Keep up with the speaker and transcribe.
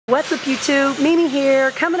What's up YouTube? Mimi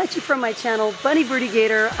here, coming at you from my channel, Bunny Birdy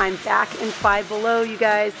Gator. I'm back in Five Below, you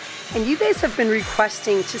guys. And you guys have been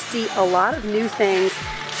requesting to see a lot of new things.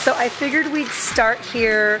 So I figured we'd start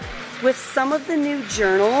here with some of the new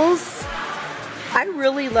journals. I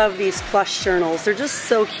really love these plush journals. They're just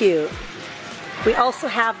so cute. We also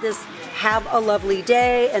have this Have a Lovely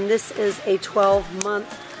Day, and this is a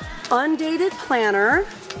 12-month undated planner.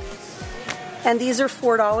 And these are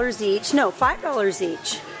 $4 each. No, $5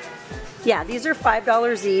 each. Yeah, these are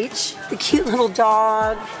 $5 each. The cute little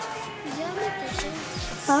dog.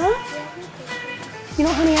 Huh? You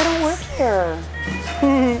know, honey, I don't work here.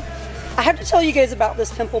 I have to tell you guys about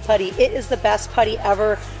this Pimple putty. It is the best putty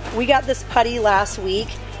ever. We got this putty last week.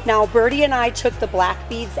 Now, Birdy and I took the black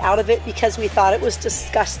beads out of it because we thought it was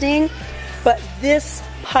disgusting. But this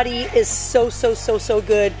putty is so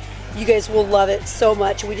good. You guys will love it so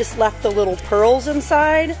much. We just left the little pearls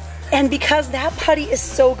inside. And because that putty is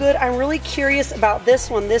so good, I'm really curious about this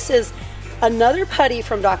one. This is another putty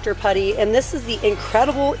from Dr. Putty, and this is the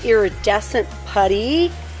incredible iridescent putty.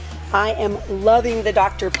 I am loving the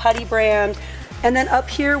Dr. Putty brand. And then up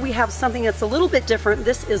here we have something that's a little bit different.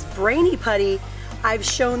 This is Brainy Putty. I've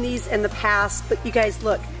shown these in the past, but you guys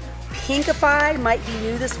look, Pinkify might be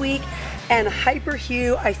new this week, and Hyper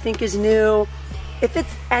Hue I think is new. If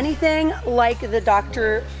it's anything like the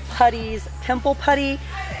Dr. Putty's Pimple Putty,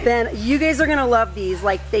 then you guys are gonna love these.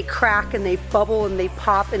 Like, they crack and they bubble and they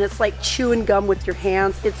pop, and it's like chewing gum with your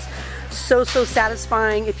hands. It's so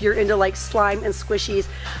satisfying. If you're into like slime and squishies,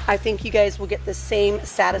 I think you guys will get the same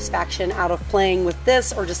satisfaction out of playing with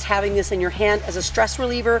this or just having this in your hand as a stress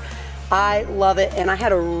reliever. I love it, and I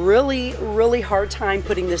had a really hard time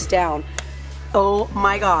putting this down. Oh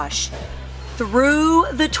my gosh. Through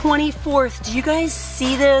the 24th, do you guys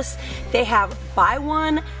see this? They have buy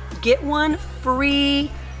one, get one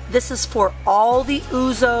free. This is for all the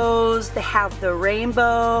OOZ-OS. They have the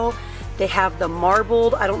rainbow, they have the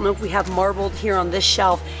marbled. I don't know if we have marbled here on this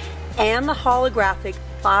shelf, and the holographic.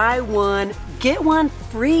 Buy one, get one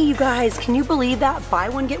free, you guys. Can you believe that? Buy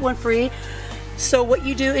one, get one free. So what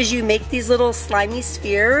you do is you make these little slimy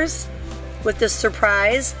spheres with this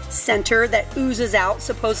surprise center that oozes out,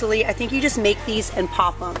 supposedly. I think you just make these and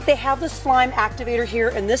pop them. They have the slime activator here,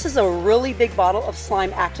 and this is a really big bottle of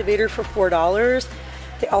slime activator for $4.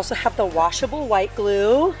 They also have the washable white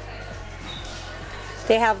glue.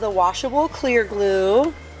 They have the washable clear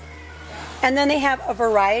glue. And then they have a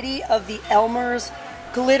variety of the Elmer's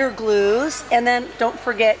glitter glues. And then don't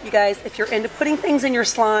forget, you guys, if you're into putting things in your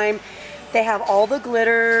slime, they have all the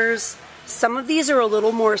glitters. Some of these are a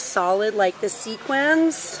little more solid, like the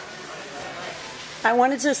sequins. I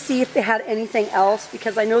wanted to see if they had anything else,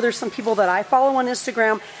 because I know there's some people that I follow on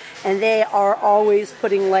Instagram, and they are always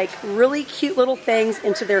putting like really cute little things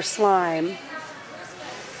into their slime.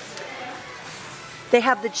 They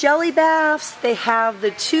have the jelly baths, they have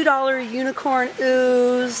the $2 unicorn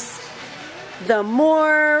ooze, the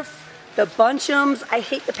morph, the bunchums. I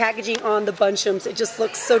hate the packaging on the bunchums. It just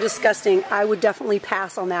looks so disgusting. I would definitely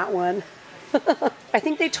pass on that one. I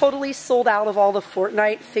think they totally sold out of all the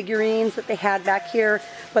Fortnite figurines that they had back here,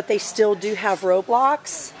 but they still do have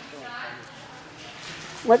Roblox.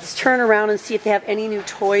 Let's turn around and see if they have any new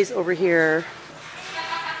toys over here.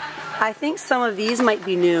 I think some of these might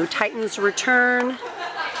be new. Titan's Return,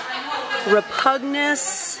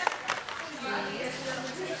 Repugnus.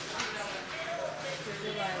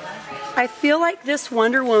 I feel like this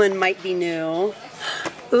Wonder Woman might be new.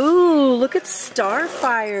 Ooh, look at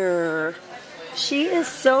Starfire. She is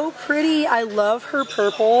so pretty. I love her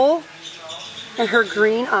purple and her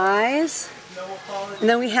green eyes. And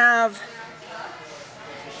then we have,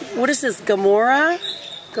 what is this, Gamora?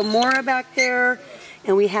 Gamora back there.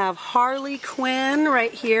 And we have Harley Quinn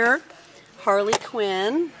right here. Harley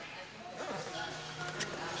Quinn.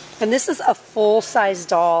 And this is a full-size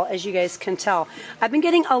doll, as you guys can tell. I've been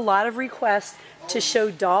getting a lot of requests to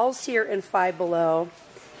show dolls here in Five Below.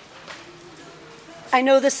 I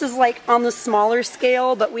know this is like on the smaller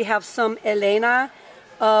scale, but we have some Elena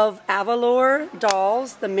of Avalor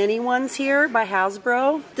dolls, the mini ones here by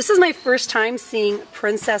Hasbro. This is my first time seeing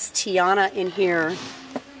Princess Tiana in here.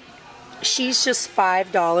 She's just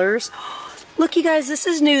 $5. Look, you guys, this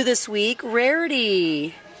is new this week.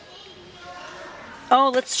 Rarity. Oh,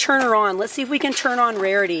 let's turn her on. Let's see if we can turn on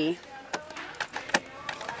Rarity.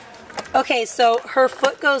 Okay, so her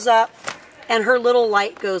foot goes up and her little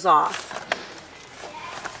light goes off.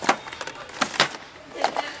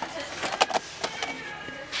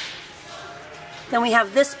 Then we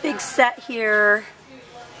have this big set here.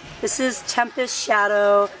 This is Tempest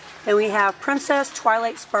Shadow. Then we have Princess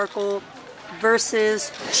Twilight Sparkle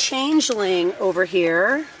versus Changeling over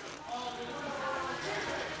here.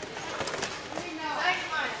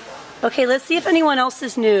 Okay, let's see if anyone else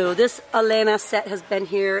is new. This Elena set has been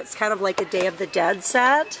here. It's kind of like a Day of the Dead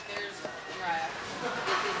set.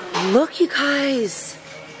 Look, you guys.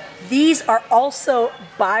 These are also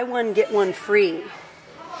buy one, get one free.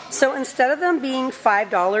 So instead of them being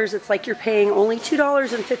 $5, it's like you're paying only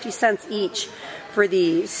 $2.50 each for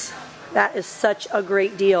these. That is such a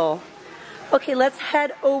great deal. Okay, let's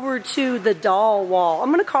head over to the doll wall. I'm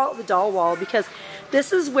going to call it the doll wall because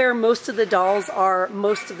this is where most of the dolls are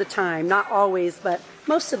most of the time. Not always, but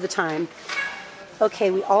most of the time.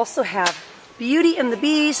 Okay, we also have Beauty and the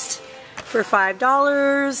Beast for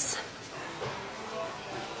 $5.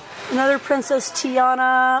 Another Princess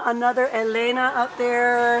Tiana, another Elena up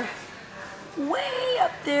there. Way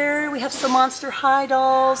up there, we have some Monster High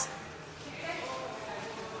dolls.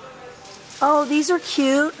 Oh, these are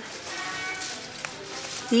cute.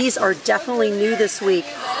 These are definitely new this week.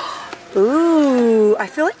 Ooh, I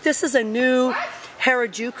feel like this is a new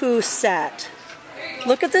Harajuku set.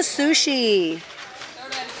 Look at the sushi.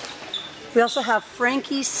 We also have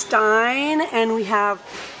Frankie Stein, and we have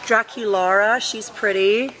Draculara. She's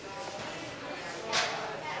pretty.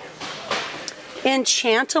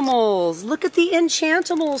 Enchantimals. Look at the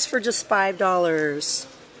Enchantimals for just $5.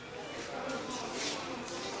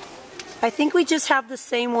 I think we just have the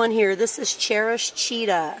same one here. This is Cherished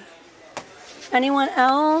Cheetah. Anyone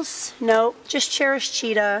else? Nope, just Cherished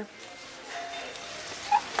Cheetah.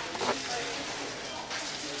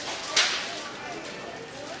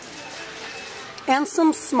 And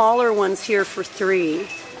some smaller ones here for $3.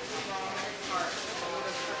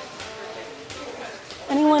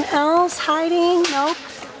 Anyone else hiding? Nope.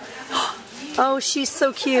 Oh, she's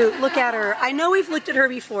so cute. Look at her. I know we've looked at her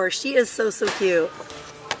before. She is so, so cute.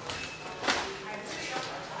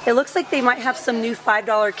 It looks like they might have some new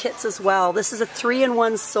 $5 kits as well. This is a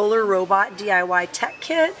 3-in-1 solar robot DIY tech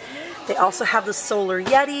kit. They also have the solar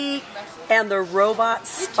Yeti and the robot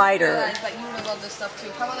spider.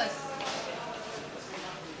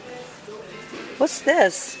 What's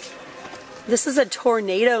this? This is a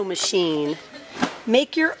tornado machine.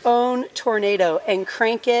 Make your own tornado and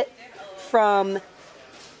crank it from,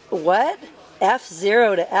 what?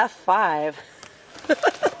 F0 to F5.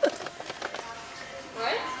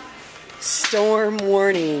 Storm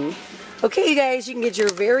warning. Okay, you guys, you can get your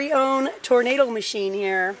very own tornado machine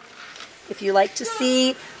here. If you like to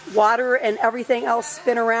see water and everything else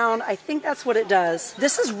spin around, I think that's what it does.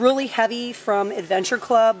 This is really heavy from Adventure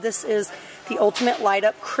Club. This is the Ultimate Light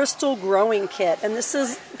Up Crystal Growing Kit, and this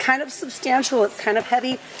is kind of substantial. It's kind of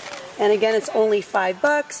heavy, and again, it's only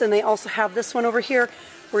 $5. And they also have this one over here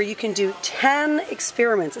where you can do 10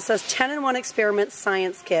 experiments. It says 10-in-1 experiment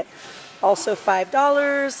science kit, also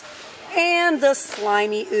 $5. And the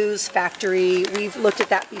Slimy Ooze Factory, we've looked at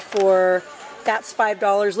that before. That's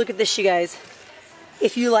 $5. Look at this, you guys.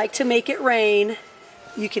 If you like to make it rain,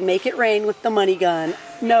 you can make it rain with the money gun.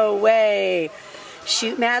 No way.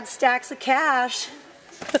 Shoot mad stacks of cash.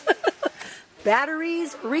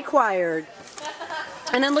 Batteries required.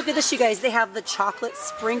 And then look at this, you guys. They have the chocolate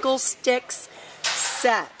sprinkle sticks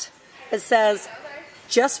set. It says,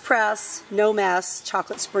 just press, no mess,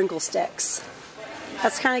 chocolate sprinkle sticks.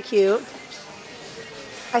 That's kind of cute.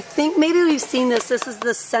 I think maybe we've seen this. This is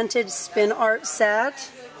the scented spin art set.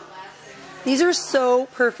 These are so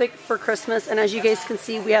perfect for Christmas, and as you guys can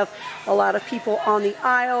see, we have a lot of people on the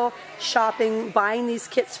aisle shopping, buying these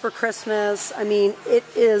kits for Christmas. I mean,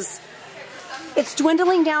 it's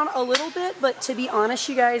dwindling down a little bit, but to be honest,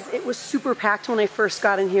 you guys, it was super packed when I first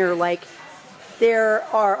got in here. Like, there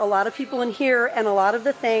are a lot of people in here, and a lot of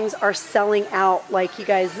the things are selling out. Like, you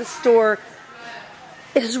guys, this store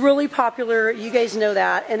is really popular. You guys know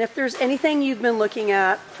that. And if there's anything you've been looking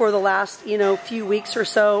at for the last, few weeks or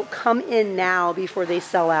so, come in now before they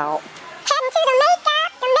sell out. Heading to the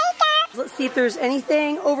makeup. Let's see if there's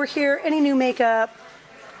anything over here. Any new makeup?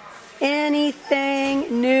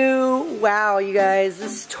 Anything new? Wow, you guys,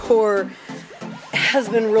 this store has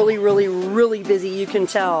been really, really, really busy, you can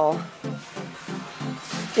tell.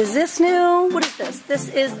 Is this new? What is this? This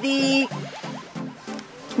is the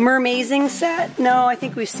Mermazing set? No, I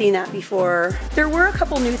think we've seen that before. There were a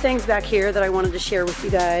couple new things back here that I wanted to share with you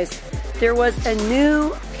guys. There was a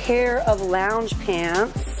new pair of lounge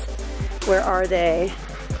pants. Where are they?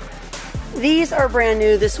 These are brand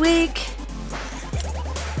new this week.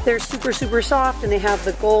 They're super, super soft, and they have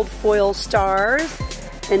the gold foil stars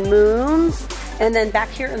and moons. And then back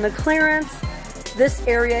here in the clearance, this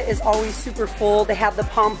area is always super full. They have the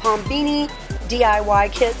Pom Pom Beanie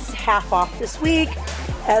DIY kits half off this week,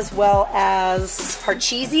 as well as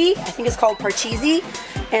Parcheesi. I think it's called Parcheesi.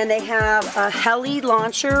 And they have a heli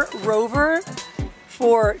launcher rover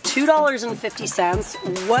for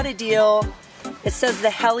 $2.50. What a deal. It says the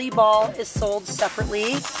Helly Ball is sold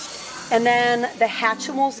separately. And then the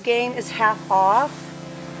Hatchimals game is half off.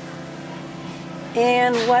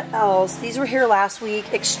 And what else? These were here last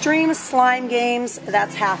week. Extreme Slime Games,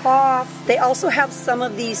 that's half off. They also have some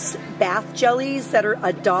of these bath jellies that are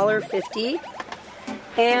 $1.50.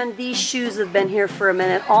 And these shoes have been here for a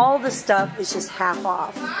minute. All the stuff is just half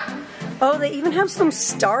off. Oh, they even have some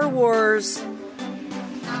Star Wars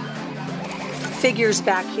figures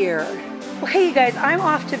back here. Well, hey you guys, I'm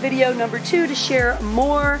off to video number 2 to share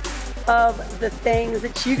more of the things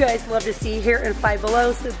that you guys love to see here in Five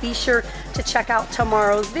Below, so be sure to check out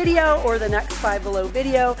tomorrow's video or the next Five Below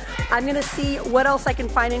video. I'm gonna see what else I can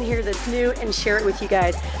find in here that's new and share it with you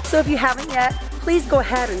guys. So if you haven't yet, please go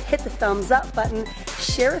ahead and hit the thumbs up button,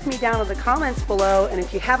 share with me down in the comments below, and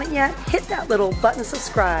if you haven't yet, hit that little button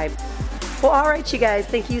subscribe. Well, alright you guys,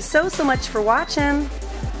 thank you so much for watching.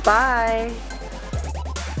 Bye.